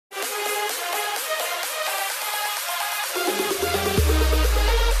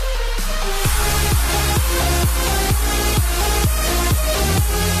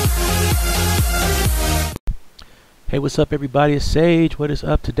Hey, what's up everybody? It's Sage. What is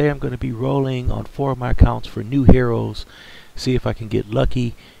up? Today I'm going to be rolling on 4 of my accounts for new heroes. See if I can get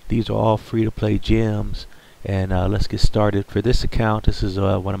lucky. These are all free to play gems. And let's get started. For this account, this is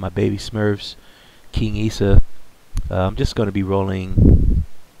one of my baby Smurfs, King Issa. I'm just going to be rolling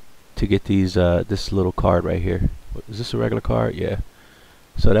to get these this little card right here. Is this a regular card? Yeah.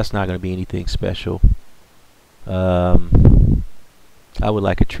 So that's not going to be anything special. I would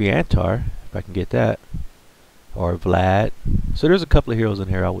like a Triantar if I can get that. Or Vlad. So there's a couple of heroes in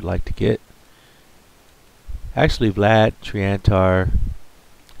here I would like to get. Actually, Vlad, Triantar,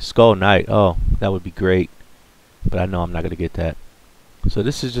 Skull Knight. Oh, that would be great. But I know I'm not going to get that. So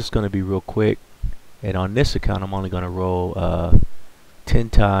this is just going to be real quick. And on this account, I'm only going to roll 10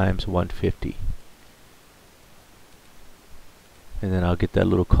 times 150. And then I'll get that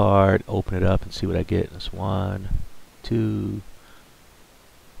little card, open it up, and see what I get. That's 1, 2,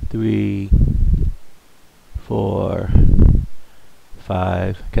 3, 4,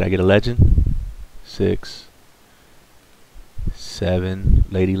 5. Can I get a legend? 6, 7.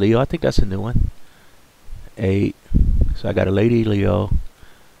 Lady Leo. I think that's a new one. 8. So I got a Lady Leo.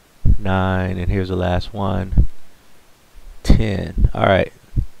 9. And here's the last one. 10. Alright.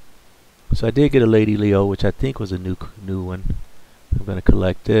 So I did get a Lady Leo, which I think was a new one. I'm going to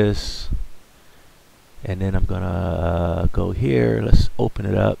collect this. And then I'm going to go here. Let's open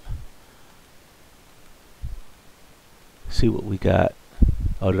it up. See what we got.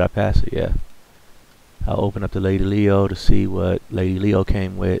 Oh, did I pass it? Yeah. I'll open up the Lady Leo to see what Lady Leo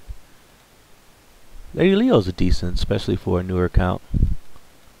came with. Lady Leo's a decent, especially for a newer account.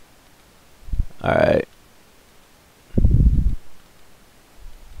 Alright.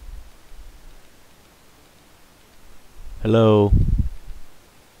 Hello.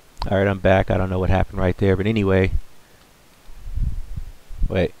 Alright, I'm back. I don't know what happened right there, but anyway.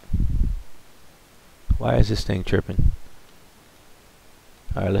 Wait. Why is this thing tripping?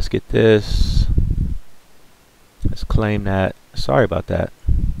 Alright, let's get this. Let's claim that. Sorry about that.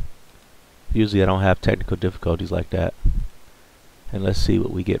 Usually I don't have technical difficulties like that. And let's see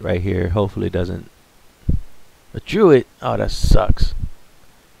what we get right here. Hopefully it doesn't. A Druid. Oh, that sucks.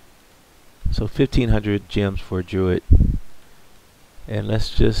 So 1,500 gems for a Druid. And let's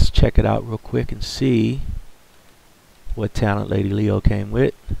just check it out real quick and see what talent Lady Leo came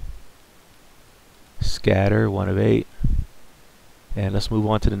with. Scatter, 1 of 8. And let's move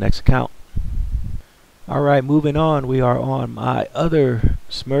on to the next account. Alright, moving on. We are on my other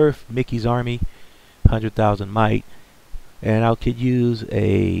Smurf, Mickey's Army, 100,000 might. And I could use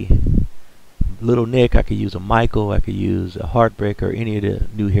a Little Nick, I could use a Michael, I could use a Heartbreaker, any of the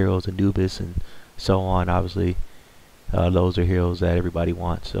new heroes, Anubis and so on. Obviously, those are heroes that everybody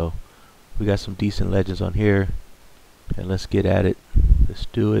wants. So we got some decent legends on here. And let's get at it. Let's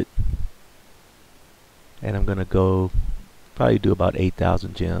do it. And I'm going to go probably do about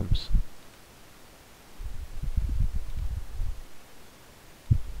 8,000 gems.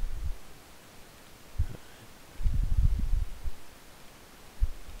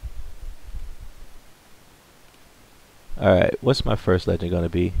 Alright, what's my first legend going to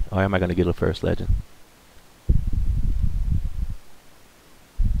be? Or am I going to get a first legend?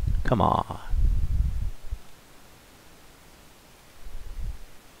 Come on.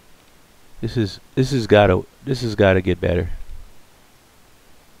 This has gotta get better.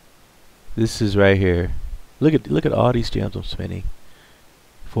 This is right here. Look at all these gems I'm spending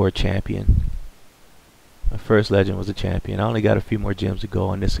for a champion. My first legend was a champion. I only got a few more gems to go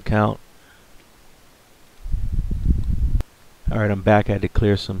on this account. Alright, I'm back. I had to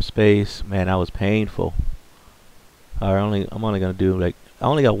clear some space. Man, that was painful. Alright, I'm only gonna do like I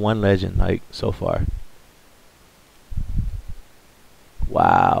only got 1 legend like so far.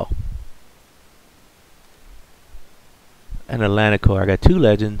 Wow. And Atlanticor. I got 2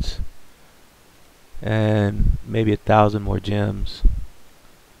 legends and maybe 1,000 more gems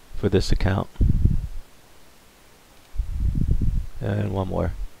for this account, and 1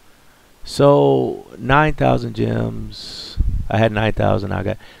 more. So 9,000 gems. I had 9,000. I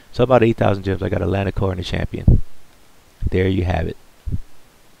got so about 8,000 gems. I got Atlanticor and a champion. There you have it.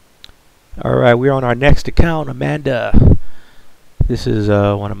 All right, we're on our next account, Amanda. This is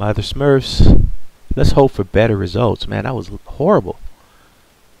one of my other Smurfs. Let's hope for better results, man. That was horrible.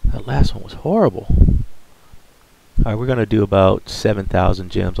 That last one was horrible. Alright, we're going to do about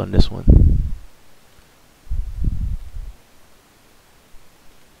 7,000 gems on this one.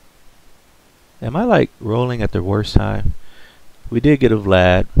 Am I like rolling at the worst time? We did get a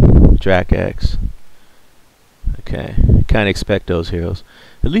Vlad, Dracax. Okay, kind of expect those heroes.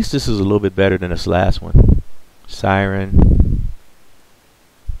 At least this is a little bit better than this last one. Siren.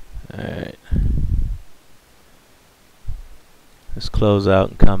 Alright. Let's close out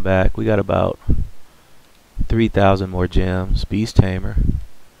and come back. We got about 3,000 more gems. Beast Tamer.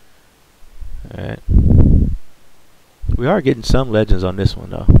 Alright. We are getting some legends on this one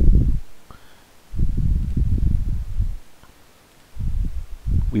though.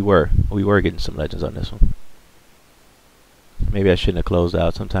 We were getting some legends on this one. Maybe I shouldn't have closed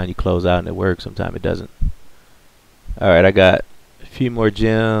out. Sometimes you close out and it works, sometimes it doesn't. Alright, I got a few more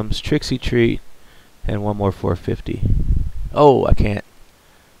gems, Trixie Treat, and one more 450. Oh, I can't.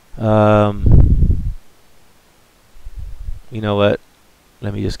 You know what?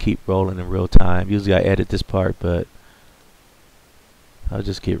 Let me just keep rolling in real time. Usually I edit this part, but I'll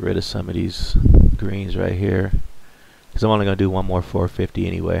just get rid of some of these greens right here, because I'm only going to do one more 450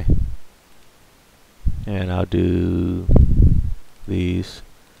 anyway. And I'll do these.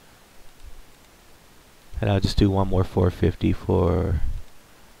 And I'll just do one more 450 for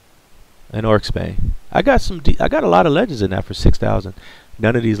an Orcsbane. I got a lot of legends in that for 6,000.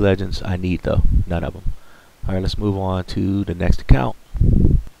 None of these legends I need though. None of them. Alright, let's move on to the next account.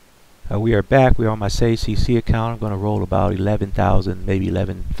 We are back. We are on my Sage CC account. I'm going to roll about 11,000, maybe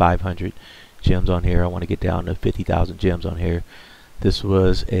 11,500 gems on here. I want to get down to 50,000 gems on here. This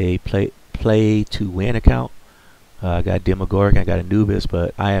was a play to win account. I got Demogorgon, I got Anubis,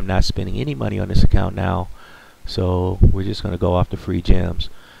 but I am not spending any money on this account now. So we're just going to go off the free gems.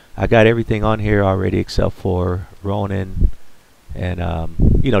 I got everything on here already except for Ronin and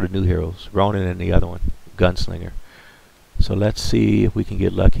you know, the new heroes. Ronin and the other one, Gunslinger. So let's see if we can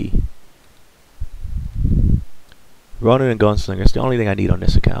get lucky. Ronin and Gunslinger is the only thing I need on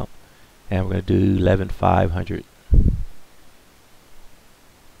this account. And we're going to do 11,500.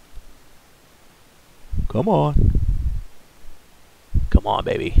 Come on. Come on,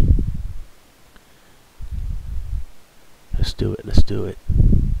 baby. Let's do it. Let's do it.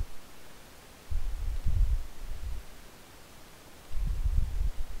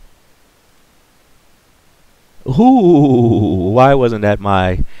 Ooh, why wasn't that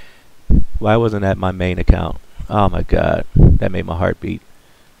my main account? Oh my god, that made my heart beat.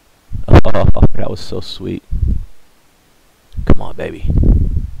 Oh, that was so sweet. Come on, baby.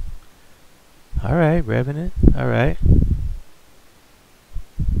 All right, Revenant. All right.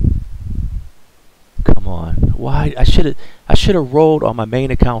 Come on. Why? I should have rolled on my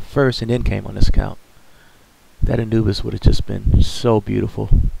main account first and then came on this account. That Anubis would have just been so beautiful.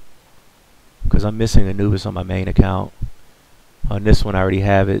 Because I'm missing Anubis on my main account. On this one I already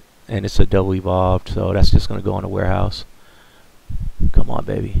have it, and it's a double evolved, so that's just going to go in the warehouse. Come on,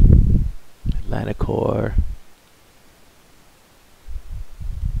 baby. Atlantic Core.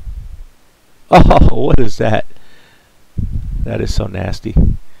 Oh, what is that? That is so nasty.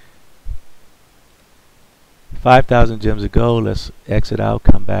 5,000 gems to go. Let's exit out,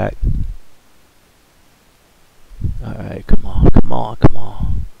 come back. Alright, come on, come on, come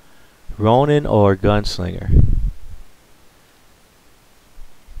on. Ronin or Gunslinger?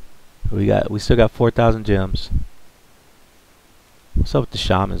 We still got 4,000 gems. What's up with the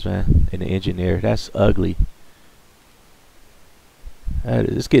shamans, man? And the engineer. That's ugly.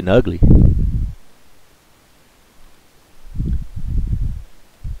 It's getting ugly.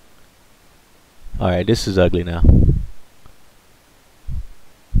 Alright, this is ugly now.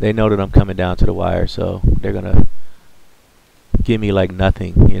 They know that I'm coming down to the wire, so they're gonna give me like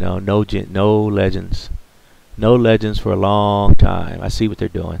nothing, you know, no legends. No legends for a long time. I see what they're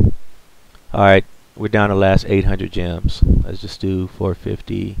doing. Alright, we're down to the last 800 gems. Let's just do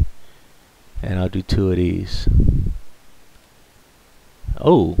 450. And I'll do 2 of these.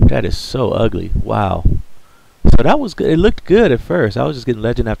 Oh, that is so ugly. Wow. So that was good. It looked good at first. I was just getting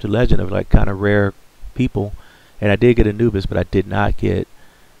legend after legend of like kind of rare people. And I did get Anubis, but I did not get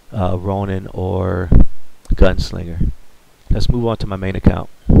Ronin or Gunslinger. Let's move on to my main account.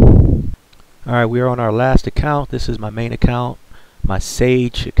 Alright, we are on our last account. This is my main account, my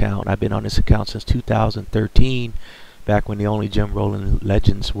Sage account. I've been on this account since 2013, back when the only gem rolling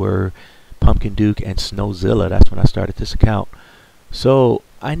legends were Pumpkin Duke and Snowzilla. That's when I started this account. So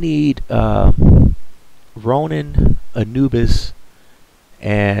I need Ronin, Anubis,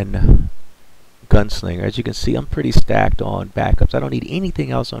 and Gunslinger. As you can see, I'm pretty stacked on backups. I don't need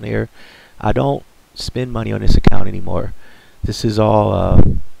anything else on here. I don't spend money on this account anymore. This is all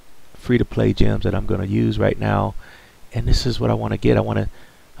free-to-play gems that I'm going to use right now, and this is what I want to get. I want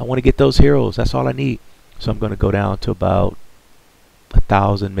to get those heroes. That's all I need. So I'm going to go down to about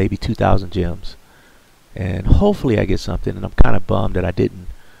 1,000, maybe 2,000 gems, and hopefully I get something. And I'm kind of bummed that I didn't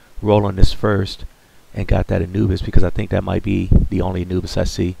roll on this first and got that Anubis, because I think that might be the only Anubis I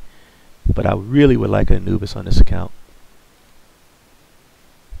see. But I really would like an Anubis on this account.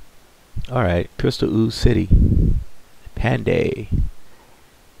 Alright, Crystal Ooze City. Panday,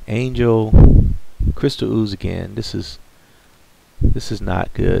 Angel, Crystal Ooze again. This is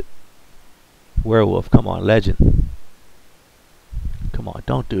not good. Werewolf, come on, Legend. Come on,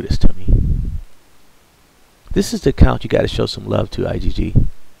 don't do this to me. This is the account you got to show some love to, IGG.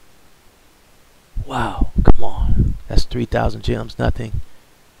 Wow, come on. That's 3,000 gems, nothing.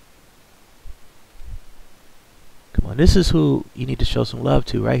 Come on, this is who you need to show some love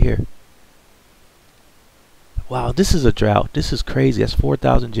to right here. Wow, this is a drought. This is crazy. That's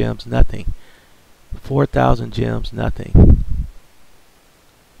 4,000 gems, nothing. 4,000 gems, nothing.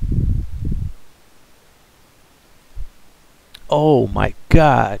 Oh my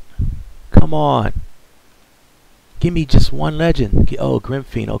God. Come on. Give me just one legend. Oh,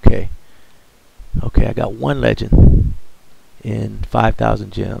 Grimfiend, okay. Okay, I got one legend in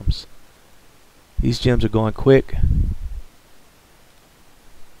 5,000 gems. These gems are going quick.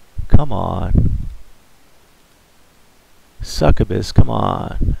 Come on. Succubus, come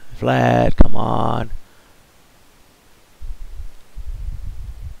on. Vlad, come on.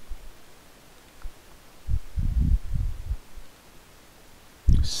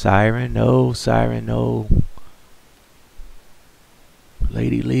 Siren, no. Siren, no.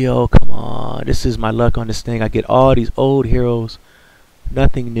 Lady Leo, come on. This is my luck on this thing. I get all these old heroes.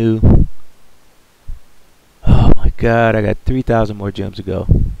 Nothing new. Oh my God, I got 3,000 more gems to go.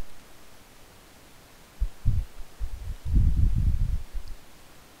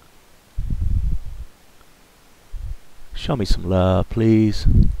 Show me some love, please.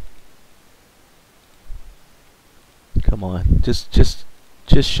 Come on, just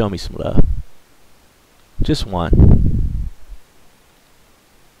show me some love. Just one.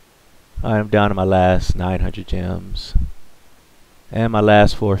 I'm down to my last 900 gems. And my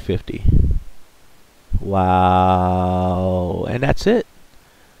last 450. Wow. And that's it.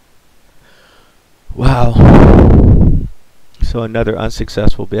 Wow. So another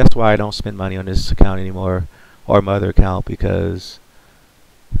unsuccessful. That's why I don't spend money on this account anymore, or my other account, because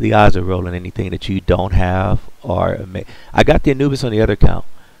the odds of rolling anything that you don't have are amazing. I got the Anubis on the other account,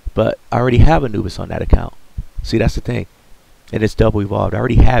 but I already have Anubis on that account. See, that's the thing. And it's double evolved. I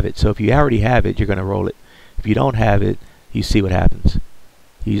already have it. So if you already have it, you're going to roll it. If you don't have it, you see what happens.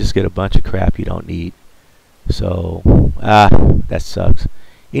 You just get a bunch of crap you don't need. So, that sucks.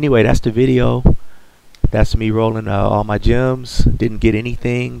 Anyway, that's the video. That's me rolling all my gems. Didn't get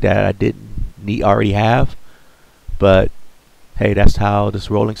anything that I didn't already have. But, hey, that's how this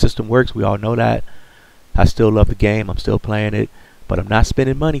rolling system works. We all know that. I still love the game. I'm still playing it. But I'm not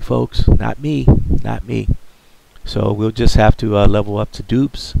spending money, folks. Not me. Not me. So we'll just have to level up to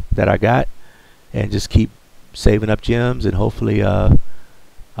dupes that I got and just keep saving up gems, and hopefully I'll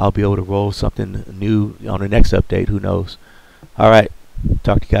be able to roll something new on the next update. Who knows? Alright,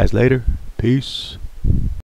 talk to you guys later. Peace.